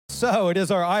So it is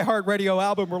our iHeartRadio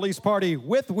album release party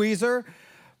with Weezer.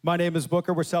 My name is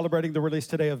Booker. We're celebrating the release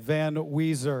today of Van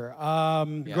Weezer.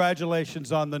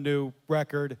 Congratulations on the new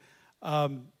record.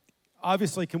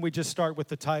 Obviously, can we just start with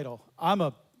the title? I'm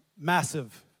a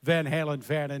massive Van Halen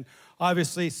fan, and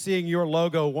obviously seeing your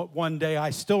logo one day, I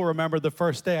still remember the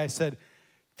first day I said,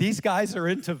 these guys are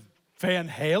into Van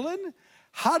Halen?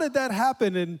 How did that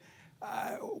happen, and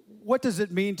what does it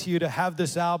mean to you to have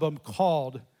this album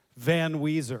called Van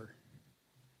Weezer?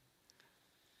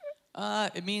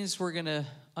 It means we're going to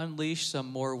unleash some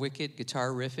more wicked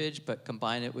guitar riffage, but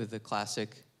combine it with the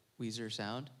classic Weezer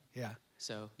sound. Yeah.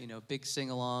 So, big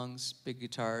sing-alongs, big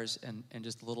guitars, and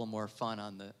just a little more fun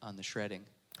on the shredding.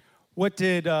 What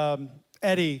did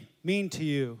Eddie mean to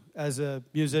you as a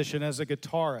musician, as a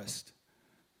guitarist?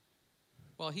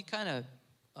 Well, he kind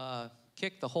of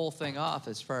kicked the whole thing off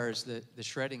as far as the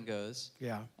shredding goes.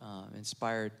 Yeah.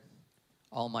 Inspired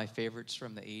all my favorites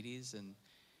from the 80s. And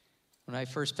when I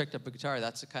first picked up a guitar,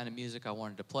 that's the kind of music I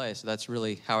wanted to play. So that's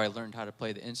really how I learned how to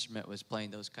play the instrument, was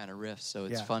playing those kind of riffs. So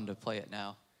it's fun to play it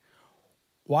now.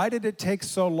 Why did it take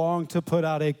so long to put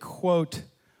out a, quote,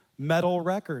 metal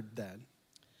record then?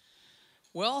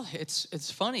 Well,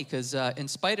 it's funny because in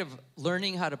spite of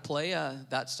learning how to play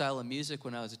that style of music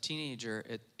when I was a teenager,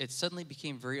 it suddenly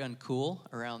became very uncool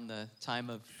around the time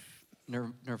of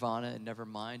Nirvana and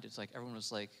Nevermind. It's like everyone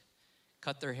was like,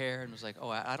 cut their hair and was like, oh,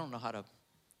 I don't know how to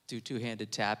do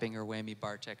two-handed tapping or whammy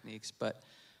bar techniques. But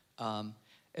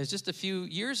it was just a few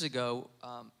years ago,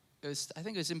 I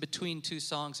think it was in between two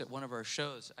songs at one of our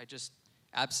shows. I just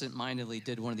absent-mindedly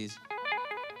did one of these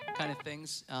kind of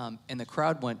things, and the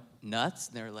crowd went nuts,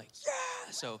 and they were like,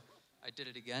 yeah! So I did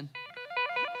it again,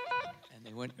 and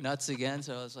they went nuts again,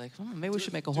 so I was like, maybe we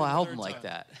should make a whole album like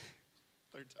that.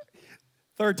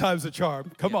 Third time's a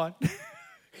charm. Come on.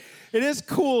 It is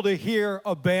cool to hear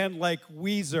a band like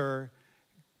Weezer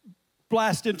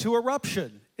blast into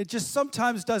eruption. It just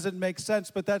sometimes doesn't make sense,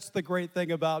 but that's the great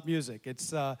thing about music.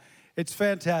 It's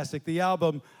fantastic. The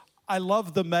album, I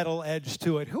love the metal edge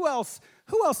to it. Who else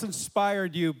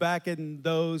inspired you back in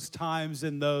those times,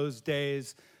 in those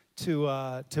days,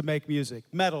 to make music,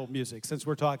 metal music, since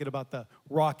we're talking about the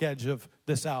rock edge of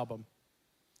this album?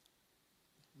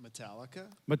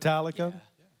 Metallica?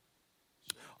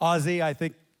 Yeah. Ozzy, I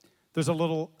think there's a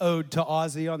little ode to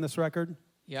Ozzy on this record.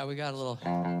 Yeah, we got a little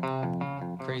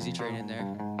Crazy Train in there.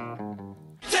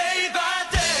 Day by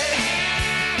day.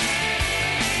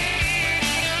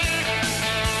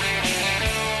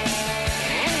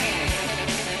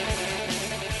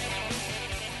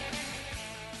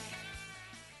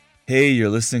 Hey, you're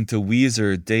listening to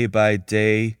Weezer Day by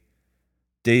Day,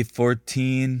 Day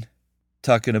 14,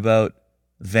 talking about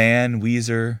Van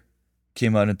Weezer,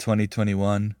 came out in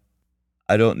 2021.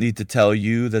 I don't need to tell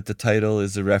you that the title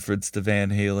is a reference to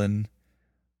Van Halen,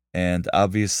 and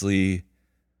obviously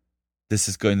this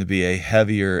is going to be a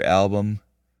heavier album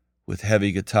with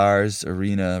heavy guitars,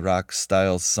 arena rock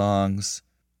style songs.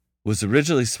 It was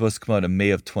originally supposed to come out in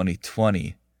May of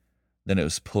 2020, then it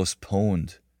was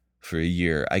postponed for a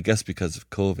year, I guess because of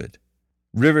COVID.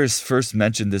 Rivers first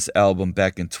mentioned this album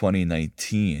back in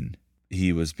 2019.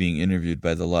 He was being interviewed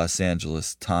by the Los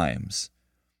Angeles Times,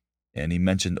 and he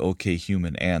mentioned OK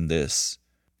Human and this.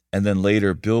 And then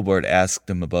later, Billboard asked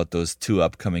him about those two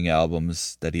upcoming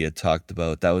albums that he had talked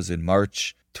about. That was in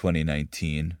March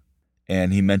 2019.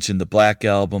 And he mentioned the Black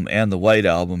Album and the White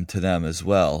Album to them as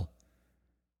well.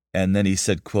 And then he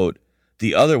said, quote,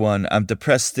 "The other one, I'm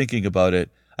depressed thinking about it.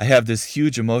 I have this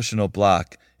huge emotional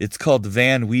block. It's called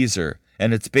Van Weezer,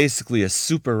 and it's basically a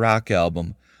super rock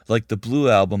album, like the Blue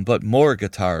Album, but more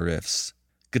guitar riffs."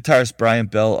 Guitarist Brian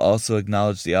Bell also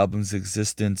acknowledged the album's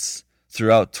existence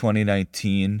throughout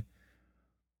 2019.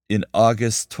 In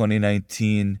August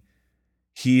 2019,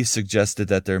 he suggested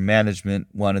that their management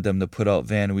wanted them to put out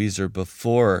Van Weezer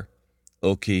before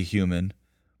OK Human,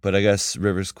 but I guess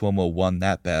Rivers Cuomo won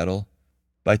that battle.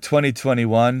 By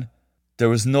 2021, there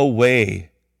was no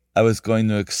way I was going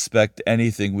to expect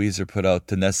anything Weezer put out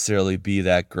to necessarily be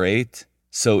that great.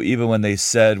 So even when they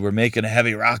said, we're making a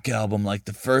heavy rock album like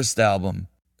the first album,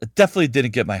 it definitely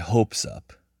didn't get my hopes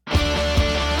up.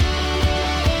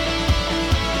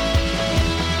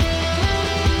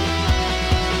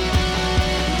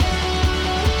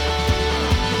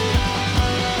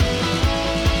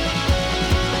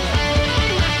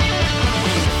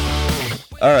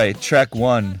 All right, track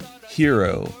 1,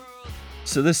 Hero.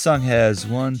 So this song has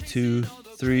 1, 2,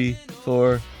 3,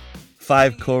 4,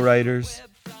 5 co-writers.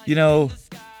 You know,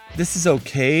 this is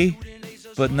okay,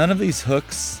 but none of these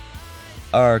hooks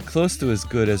are close to as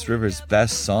good as Rivers'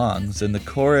 best songs, and the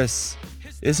chorus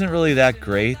isn't really that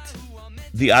great.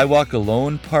 The I Walk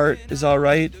Alone part is all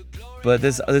right, but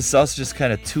this is also just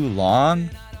kind of too long.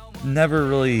 Never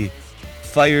really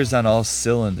fires on all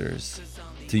cylinders,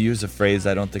 to use a phrase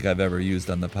I don't think I've ever used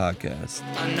on the podcast.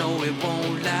 I know it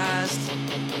won't last.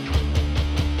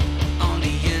 On the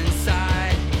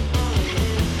inside,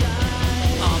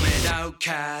 I'm an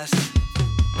outcast.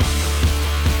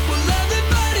 Well,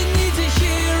 everybody needs a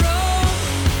hero,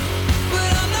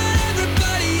 but I'm not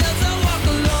everybody else. I walk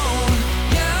alone.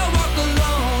 Yeah, I walk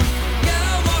alone. Yeah, I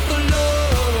walk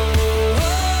alone.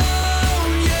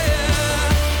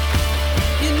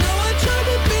 Yeah. You know I tried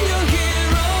to be your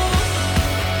hero,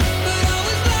 but I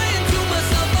was lying to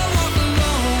myself. I walk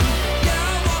alone. Yeah, I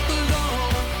walk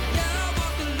alone. Yeah, I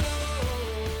walk alone.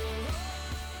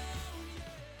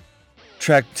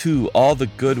 Track 2, All the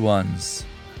Good Ones.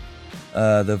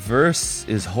 The verse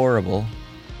is horrible,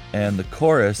 and the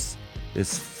chorus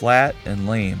is flat and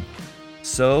lame.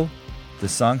 So, the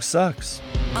song sucks.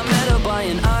 I met her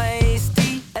buying iced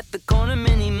tea at the corner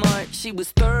mini mart. She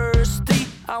was thirsty.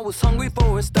 I was hungry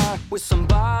for a star with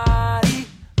somebody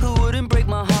who wouldn't break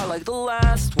my heart like the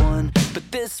last one.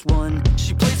 But this one,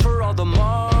 she plays for all the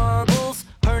marbles.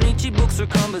 Her Nietzsche books are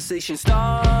conversation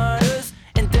starters.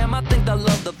 And damn, I think I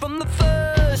loved her from the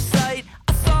first sight.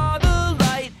 I saw the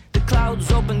light, the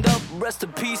clouds opened up. Rest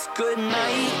in peace, good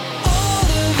night. All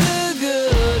of the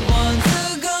good ones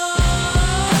are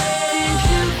gone. Where did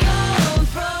you come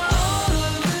from? All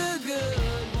of the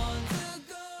good ones are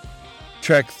gone.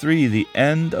 Track 3, The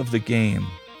End of the Game.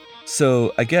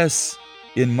 So, I guess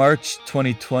in March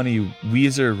 2020,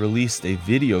 Weezer released a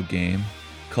video game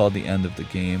called The End of the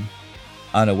Game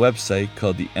on a website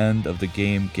called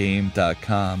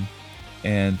theendofthegamegame.com,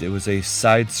 and it was a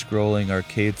side-scrolling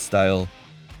arcade-style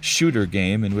shooter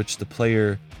game in which the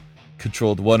player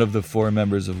controlled one of the 4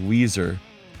 members of Weezer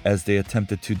as they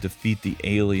attempted to defeat the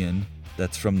alien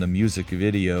that's from the music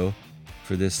video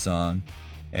for this song.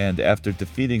 And after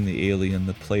defeating the alien,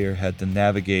 the player had to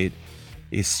navigate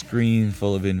a screen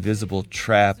full of invisible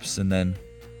traps and then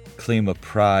claim a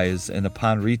prize. And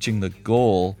upon reaching the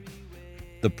goal,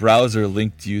 the browser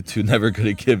linked you to Never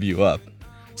Gonna Give You Up.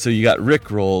 So you got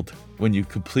rickrolled when you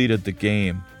completed the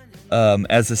game.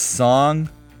 As a song,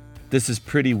 this is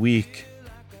pretty weak.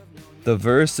 The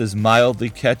verse is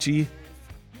mildly catchy.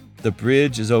 The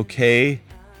bridge is okay.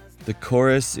 The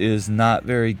chorus is not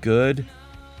very good.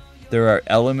 There are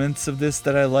elements of this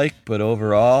that I like, but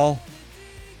overall,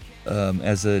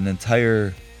 as an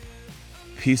entire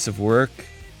piece of work,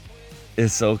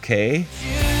 it's okay.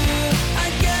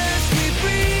 I guess we've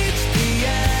reached the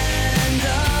end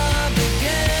of the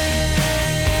game.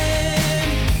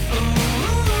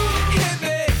 Ooh, hit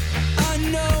me. I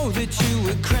know that you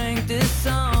would crank this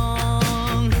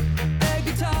song. Air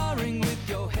guitaring with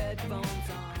your headphones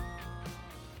on.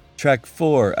 Track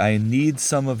 4, I Need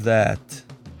Some of That.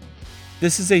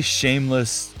 This is a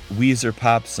shameless Weezer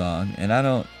pop song, and I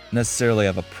don't necessarily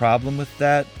have a problem with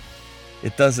that.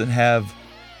 It doesn't have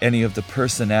any of the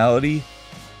personality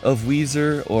of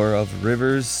Weezer or of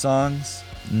Rivers' songs.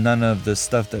 None of the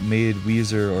stuff that made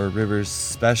Weezer or Rivers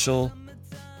special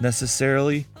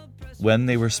necessarily when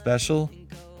they were special.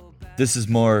 This is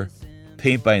more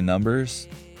paint by numbers,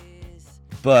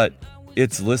 but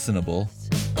it's listenable.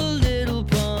 A little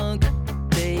punk,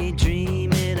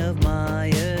 daydreaming of my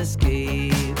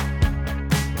escape.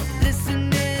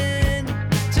 Listening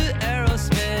to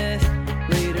Aerosmith.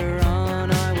 Later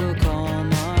on, I will call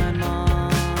my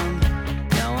mom.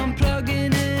 Now I'm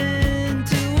plugging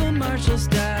into a Marshall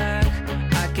stack.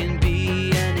 I can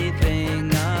be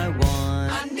anything I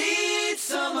want. I need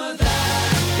some of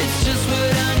that. It's just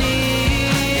what I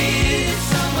need.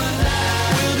 Some of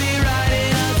that. We'll be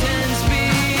riding on 10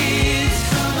 speeds.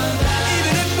 Some of that.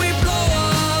 Even if we blow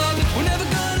up, we're never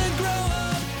gonna grow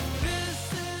up.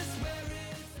 This is where it's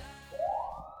at.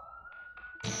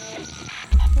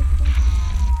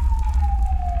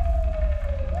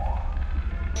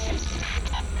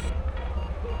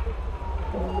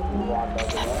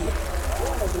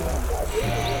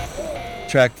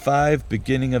 Track 5,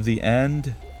 Beginning of the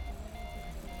End.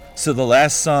 So the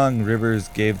last song Rivers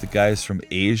gave the guys from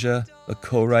Asia a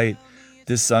co-write.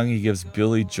 This song he gives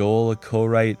Billy Joel a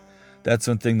co-write. That's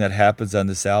one thing that happens on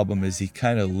this album is he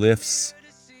kind of lifts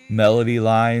melody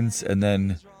lines and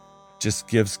then just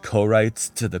gives co-writes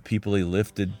to the people he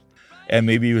lifted. And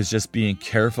maybe he was just being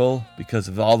careful because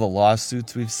of all the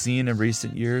lawsuits we've seen in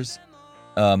recent years.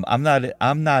 I'm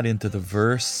not into the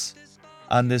verse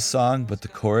on this song, but the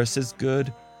chorus is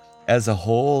good. As a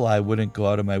whole, I wouldn't go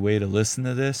out of my way to listen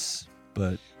to this,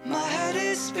 but My head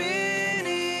is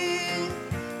spinning.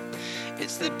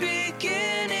 It's the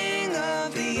beginning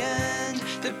of the end.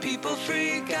 The people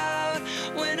freak out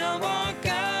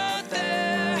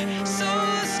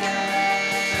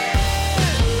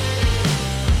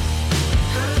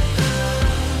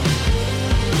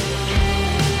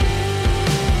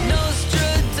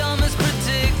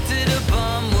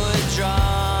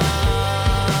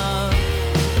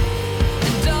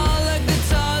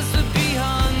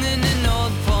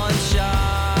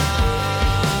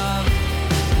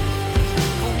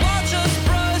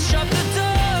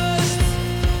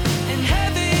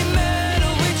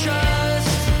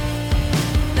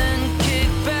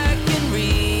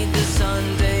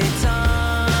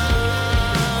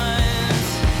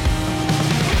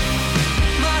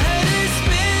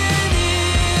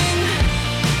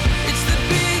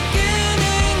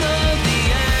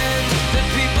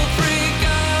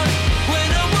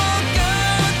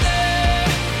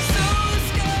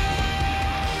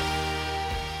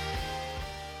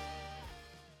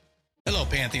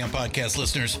podcast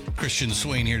listeners. Christian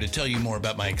Swain here to tell you more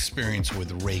about my experience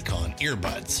with Raycon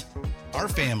earbuds. Our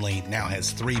family now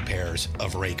has 3 pairs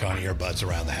of Raycon earbuds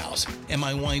around the house, and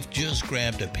my wife just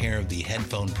grabbed a pair of the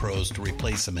Headphone Pros to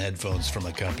replace some headphones from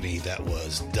a company that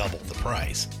was double the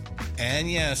price.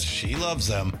 And yes, she loves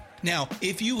them. Now,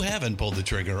 if you haven't pulled the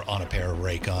trigger on a pair of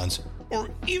Raycons, or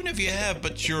even if you have,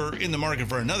 but you're in the market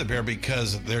for another pair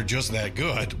because they're just that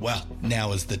good, well,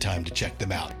 now is the time to check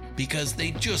them out, because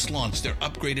they just launched their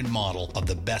upgraded model of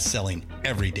the best-selling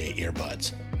everyday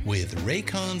earbuds. With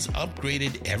Raycon's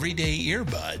upgraded everyday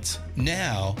earbuds,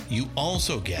 now you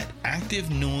also get active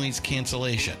noise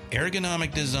cancellation,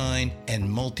 ergonomic design, and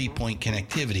multi-point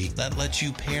connectivity that lets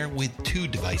you pair with 2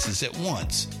 devices at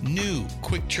once. New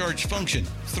quick charge function,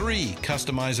 3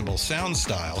 customizable sound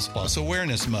styles, plus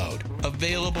awareness mode.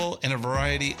 Available in a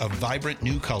variety of vibrant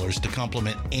new colors to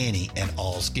complement any and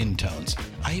all skin tones.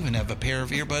 I even have a pair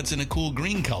of earbuds in a cool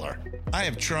green color. I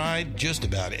have tried just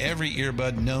about every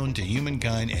earbud known to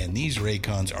humankind, and these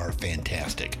Raycons are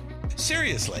fantastic.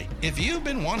 Seriously, if you've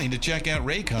been wanting to check out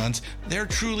Raycons, there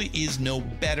truly is no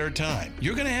better time.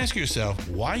 You're going to ask yourself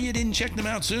why you didn't check them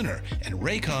out sooner, and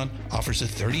Raycon offers a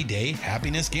 30-day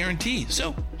happiness guarantee.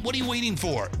 So what are you waiting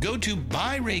for? Go to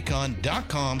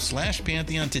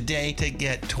buyraycon.com/Pantheon today to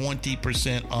get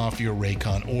 20% off your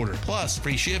Raycon order, plus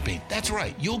free shipping. That's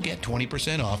right, you'll get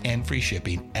 20% off and free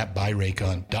shipping at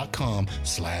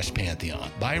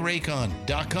buyraycon.com/Pantheon.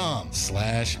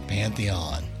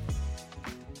 buyraycon.com/Pantheon.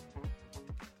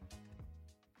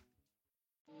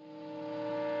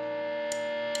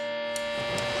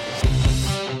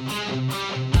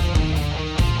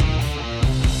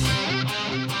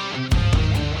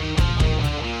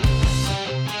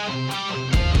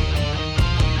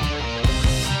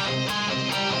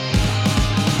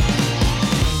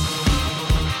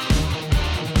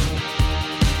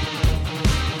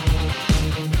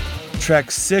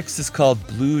 Track 6 is called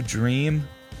Blue Dream.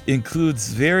 Includes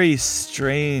very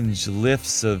strange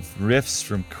riffs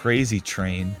from Crazy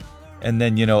Train. And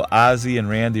then, Ozzy and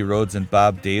Randy Rhoads and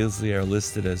Bob Daisley are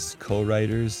listed as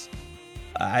co-writers.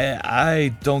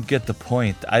 I don't get the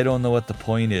point. I don't know what the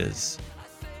point is.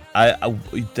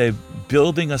 They're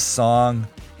building a song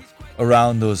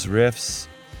around those riffs.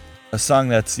 A song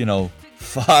that's,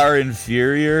 far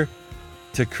inferior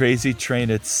to Crazy Train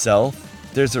itself.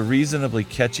 There's a reasonably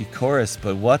catchy chorus,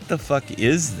 but what the fuck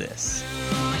is this?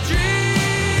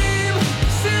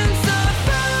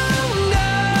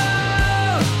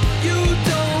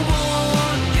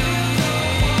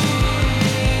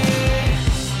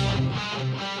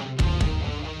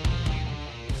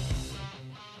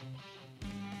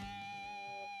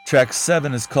 Track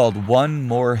 7 is called One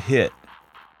More Hit.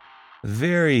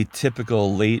 Very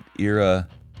typical late era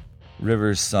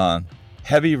Rivers song.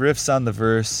 Heavy riffs on the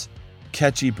verse,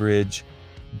 catchy bridge,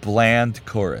 bland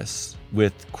chorus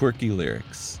with quirky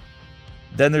lyrics.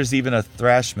 Then there's even a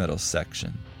thrash metal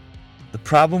section. The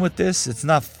problem with this, it's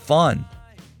not fun.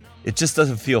 It just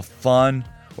doesn't feel fun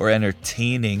or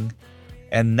entertaining.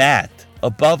 And that,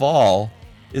 above all,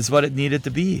 is what it needed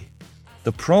to be.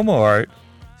 The promo art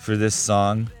for this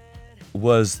song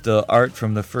was the art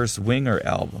from the first Winger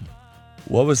album.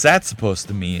 What was that supposed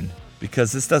to mean?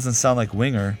 Because this doesn't sound like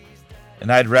Winger, and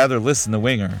I'd rather listen to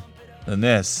Winger than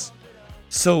this.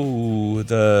 So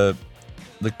the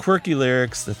quirky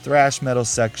lyrics, the thrash metal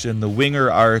section, the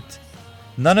Winger art,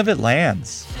 none of it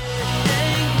lands.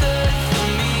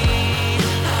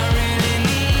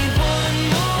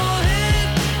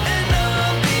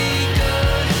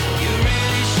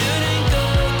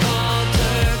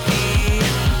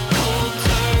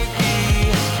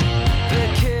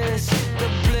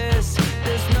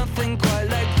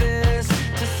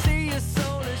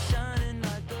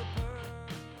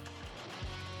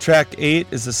 Track 8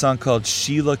 is a song called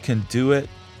Sheila Can Do It.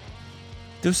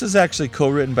 This is actually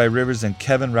co-written by Rivers and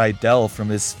Kevin Rydell from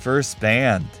his first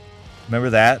band.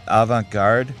 Remember that? Avant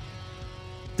Garde?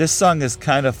 This song is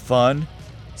kind of fun.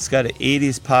 It's got an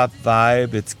 80s pop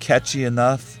vibe. It's catchy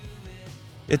enough.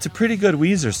 It's a pretty good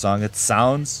Weezer song. It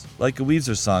sounds like a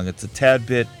Weezer song. It's a tad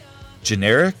bit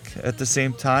generic at the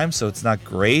same time, so it's not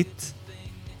great.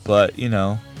 But, She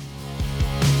looks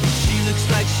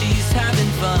like she's having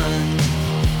fun.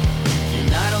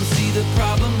 I don't see the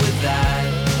problem with that.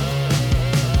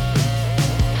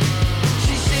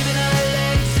 She's shaving her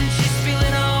legs and she's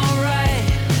feeling alright.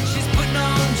 She's putting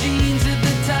on jeans at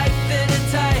the tight fit her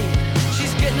tight.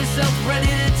 She's getting herself ready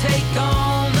to take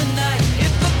on the night.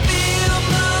 If I feel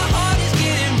my heart is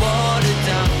getting watered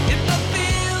down. If I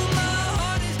feel my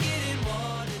heart is getting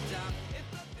watered down.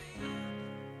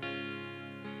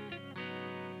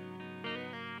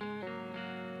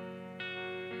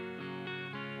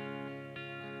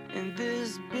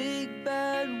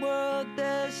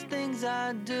 things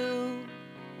I do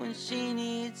when she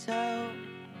needs help.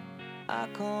 I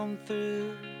come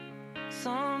through.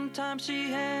 Sometimes she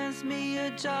hands me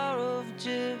a jar of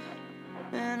Jif,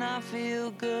 and I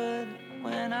feel good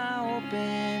when I open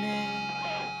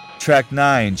it. Track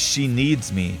 9, She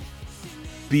Needs Me.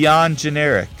 Beyond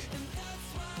generic.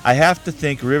 I have to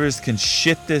think Rivers can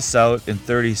shit this out in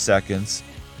 30 seconds,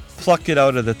 pluck it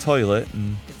out of the toilet,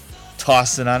 and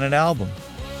toss it on an album.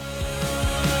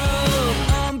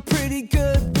 I'm pretty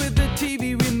good with the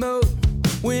TV remote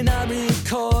when I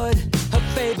record her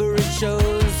favorite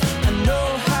shows. I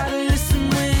know how to listen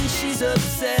when she's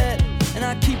upset, and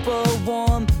I keep her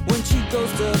warm when she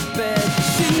goes to bed.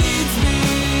 She needs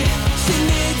me,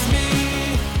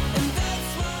 and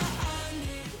that's why I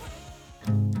need her.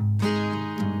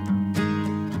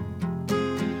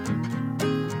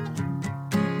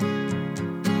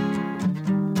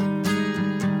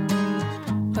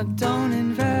 I don't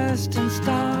invest in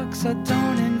stocks, I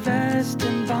don't invest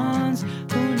in bonds.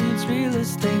 Who needs real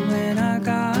estate when I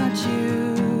got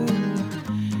you?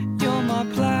 You're my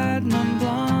platinum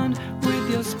blonde with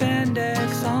your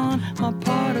spandex on, my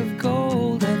pot of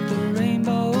gold at the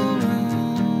Rainbow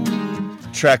Room.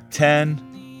 Track 10,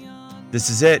 this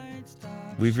is it.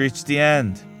 We've reached the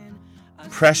end.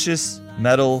 Precious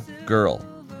Metal Girl.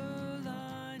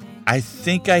 I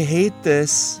think I hate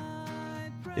this.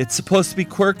 It's supposed to be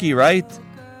quirky, right?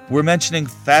 We're mentioning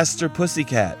Faster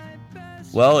Pussycat.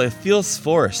 Well, it feels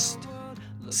forced.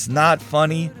 It's not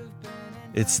funny.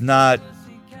 It's not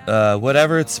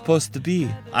whatever it's supposed to be.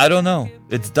 I don't know.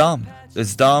 It's dumb.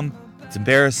 It's dumb. It's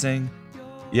embarrassing.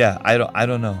 Yeah, I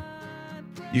don't know.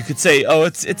 You could say, oh,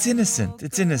 it's innocent.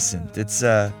 It's innocent. It's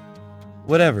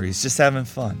whatever. He's just having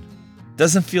fun.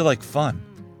 Doesn't feel like fun.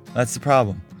 That's the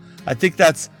problem. I think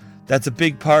that's a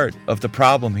big part of the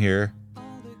problem here.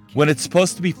 When it's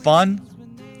supposed to be fun,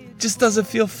 it just doesn't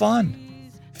feel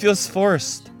fun. It feels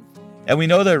forced. And we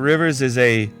know that Rivers is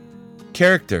a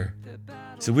character.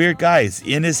 He's a weird guy. He's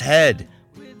in his head.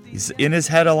 He's in his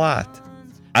head a lot.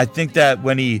 I think that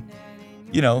when he,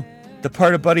 the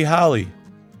part of Buddy Holly,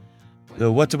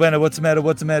 the what's the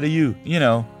matter, you,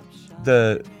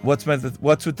 the what's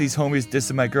with these homies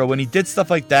dissing my girl. When he did stuff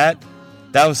like that,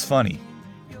 that was funny.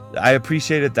 I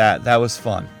appreciated that. That was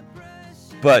fun.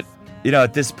 But,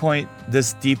 at this point,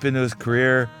 this deep into his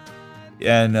career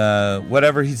and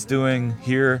whatever he's doing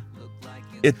here,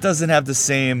 it doesn't have the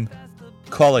same,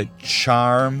 call it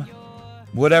charm,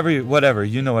 whatever,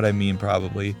 you know what I mean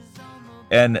probably.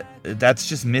 And that's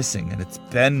just missing, and it's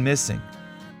been missing.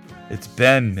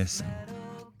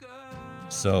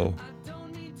 So,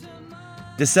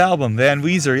 this album, Van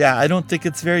Weezer, yeah, I don't think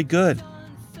it's very good.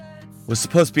 Was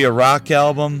supposed to be a rock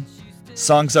album.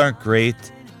 Songs aren't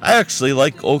great. I actually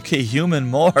like OK Human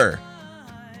more.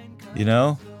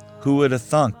 Who would have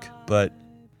thunk? But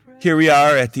here we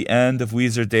are at the end of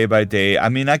Weezer Day by Day. I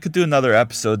mean, I could do another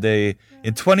episode.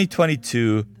 In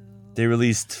 2022, they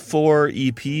released 4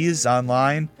 EPs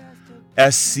online.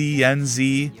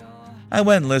 SCNZ. I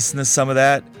went and listened to some of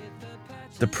that.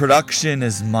 The production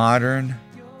is modern.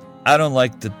 I don't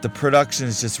like the production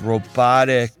is just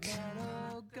robotic.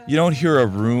 You don't hear a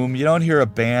room. You don't hear a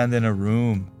band in a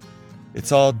room.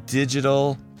 It's all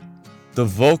digital. The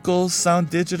vocals sound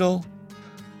digital.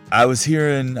 I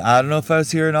don't know if I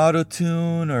was hearing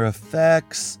auto-tune or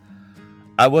effects.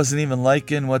 I wasn't even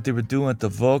liking what they were doing with the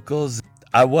vocals.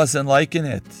 I wasn't liking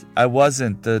it. I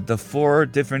wasn't. The 4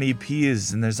 different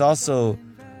EPs, and there's also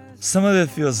some of it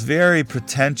feels very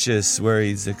pretentious where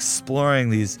he's exploring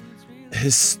these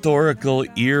historical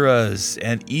eras,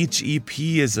 and each EP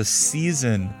is a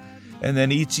season, and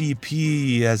then each EP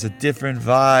has a different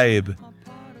vibe.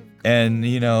 And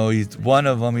he's one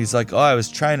of them. He's like, I was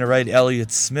trying to write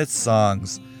Elliott Smith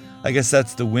songs. I guess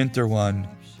that's the winter one.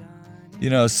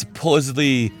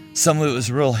 Supposedly some of it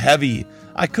was real heavy.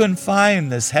 I couldn't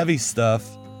find this heavy stuff.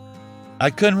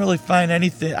 I couldn't really find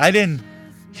anything. I didn't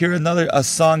hear a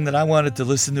song that I wanted to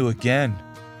listen to again.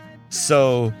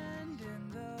 So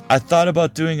I thought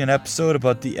about doing an episode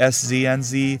about the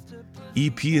SZNZ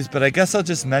EPs, but I guess I'll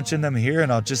just mention them here,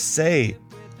 and I'll just say,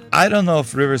 I don't know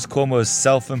if Rivers Cuomo is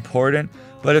self-important,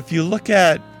 but if you look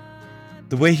at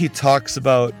the way he talks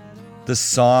about the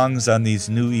songs on these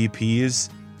new EPs,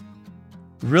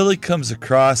 really comes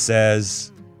across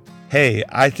as, hey,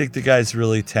 I think the guy's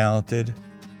really talented,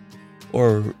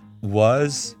 or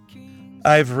was.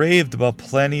 I've raved about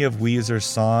plenty of Weezer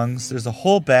songs. There's a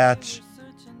whole batch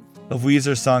of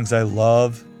Weezer songs I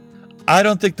love. I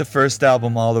don't think the first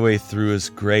album all the way through is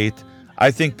great. I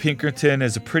think Pinkerton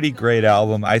is a pretty great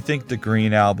album. I think the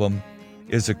Green album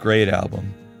is a great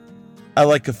album. I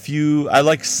like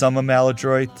some of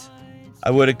Maladroit.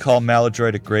 I wouldn't call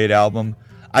Maladroit a great album.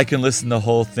 I can listen to the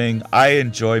whole thing. I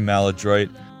enjoy Maladroit.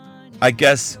 I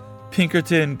guess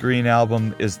Pinkerton Green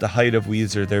Album is the height of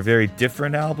Weezer. They're very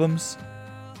different albums.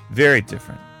 Very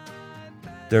different.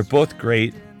 They're both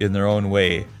great in their own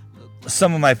way.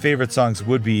 Some of my favorite songs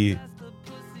would be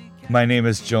My Name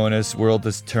is Jonas, World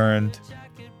Has Turned.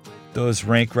 Those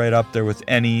rank right up there with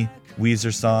any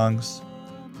Weezer songs.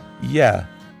 Yeah,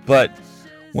 but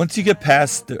once you get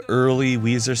past the early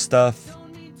Weezer stuff,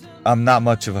 I'm not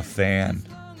much of a fan.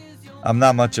 I'm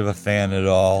not much of a fan at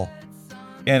all.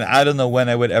 And I don't know when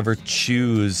I would ever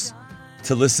choose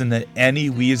to listen to any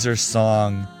Weezer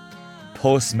song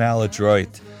post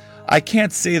Maladroit. I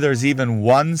can't say there's even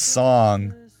one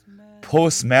song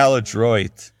post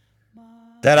Maladroit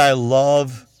that I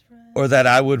love or that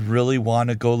I would really want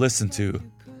to go listen to.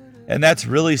 And that's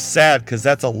really sad because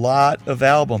that's a lot of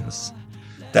albums.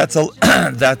 That's a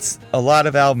lot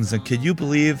of albums. And can you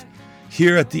believe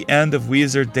here at the end of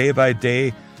Weezer Day by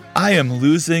Day, I am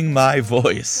losing my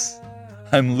voice.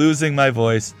 I'm losing my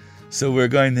voice. So we're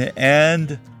going to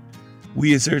end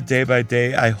Weezer Day by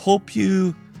Day. I hope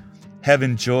you have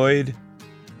enjoyed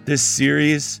this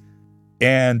series,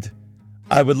 and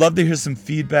I would love to hear some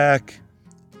feedback.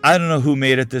 I don't know who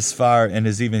made it this far and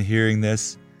is even hearing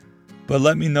this, but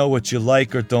let me know what you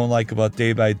like or don't like about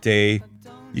Day by Day.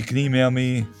 You can email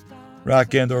me,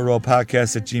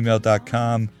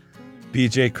 rockandorrollpodcast@gmail.com,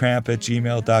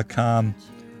 bjcramp@gmail.com,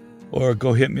 or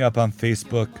go hit me up on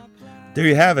Facebook. There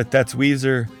you have it. That's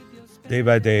Weezer Day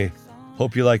by Day.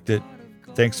 Hope you liked it.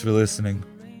 Thanks for listening.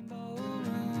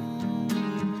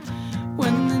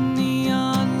 When the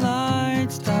neon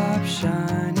lights stop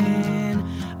shining,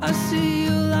 I see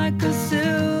you like a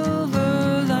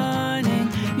silver lining.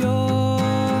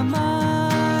 You're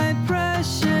my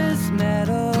precious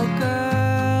metal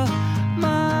girl,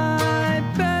 my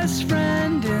best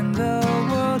friend in the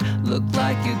world. Look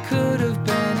like you could have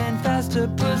been in Faster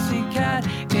Pussycat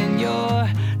in your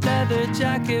leather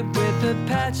jacket with the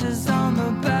patches on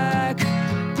the back.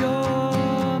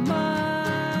 You're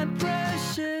my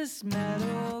precious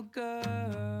metal girl.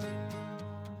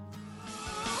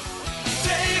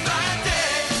 Day by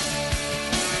day,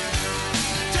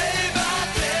 day by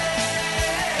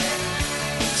day,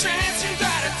 the chance you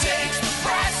gotta take, the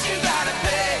price you gotta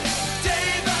pay. Day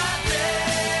by day,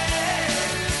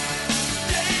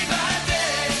 day by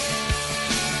day,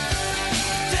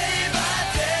 day by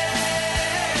day,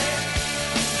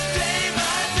 day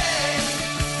by day,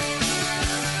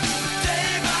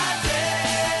 day by day,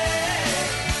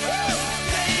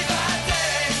 day by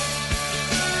day.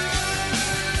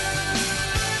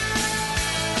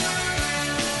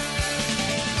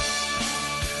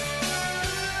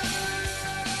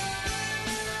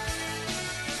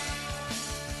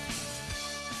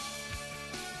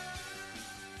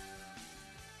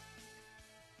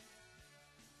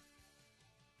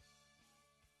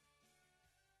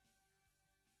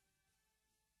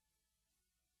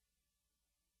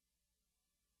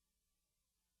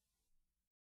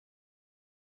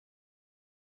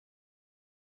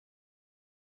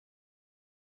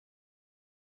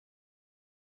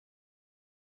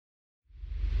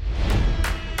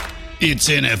 It's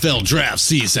NFL draft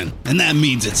season, and that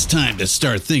means it's time to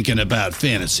start thinking about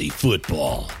fantasy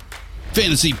football.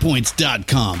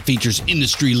 FantasyPoints.com features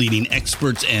industry-leading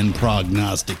experts and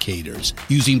prognosticators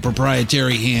using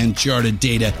proprietary hand-charted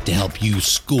data to help you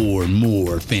score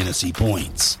more fantasy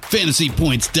points.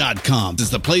 FantasyPoints.com is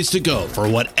the place to go for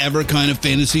whatever kind of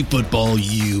fantasy football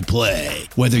you play.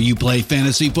 Whether you play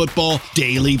fantasy football,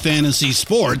 daily fantasy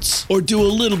sports, or do a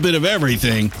little bit of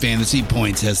everything, Fantasy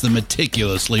Points has the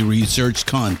meticulously researched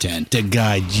content to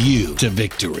guide you to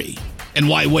victory. And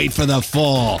why wait for the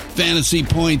fall? Fantasy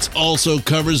Points also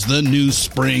covers the new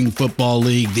spring football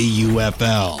league, the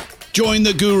UFL. Join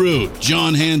the guru,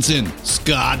 John Hansen,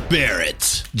 Scott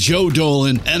Barrett, Joe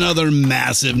Dolan, and other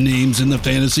massive names in the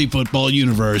fantasy football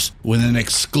universe with an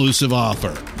exclusive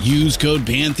offer. Use code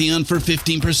Pantheon for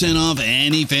 15% off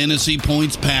any Fantasy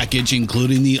Points package,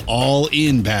 including the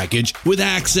all-in package, with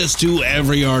access to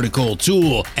every article,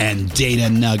 tool, and data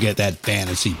nugget that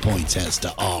Fantasy Points has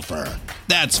to offer.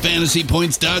 That's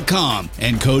FantasyPoints.com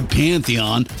and code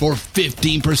Pantheon for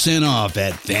 15% off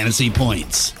at Fantasy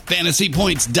Points.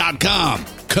 FantasyPoints.com,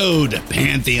 code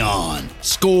Pantheon.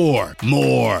 Score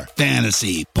more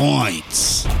fantasy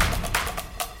points.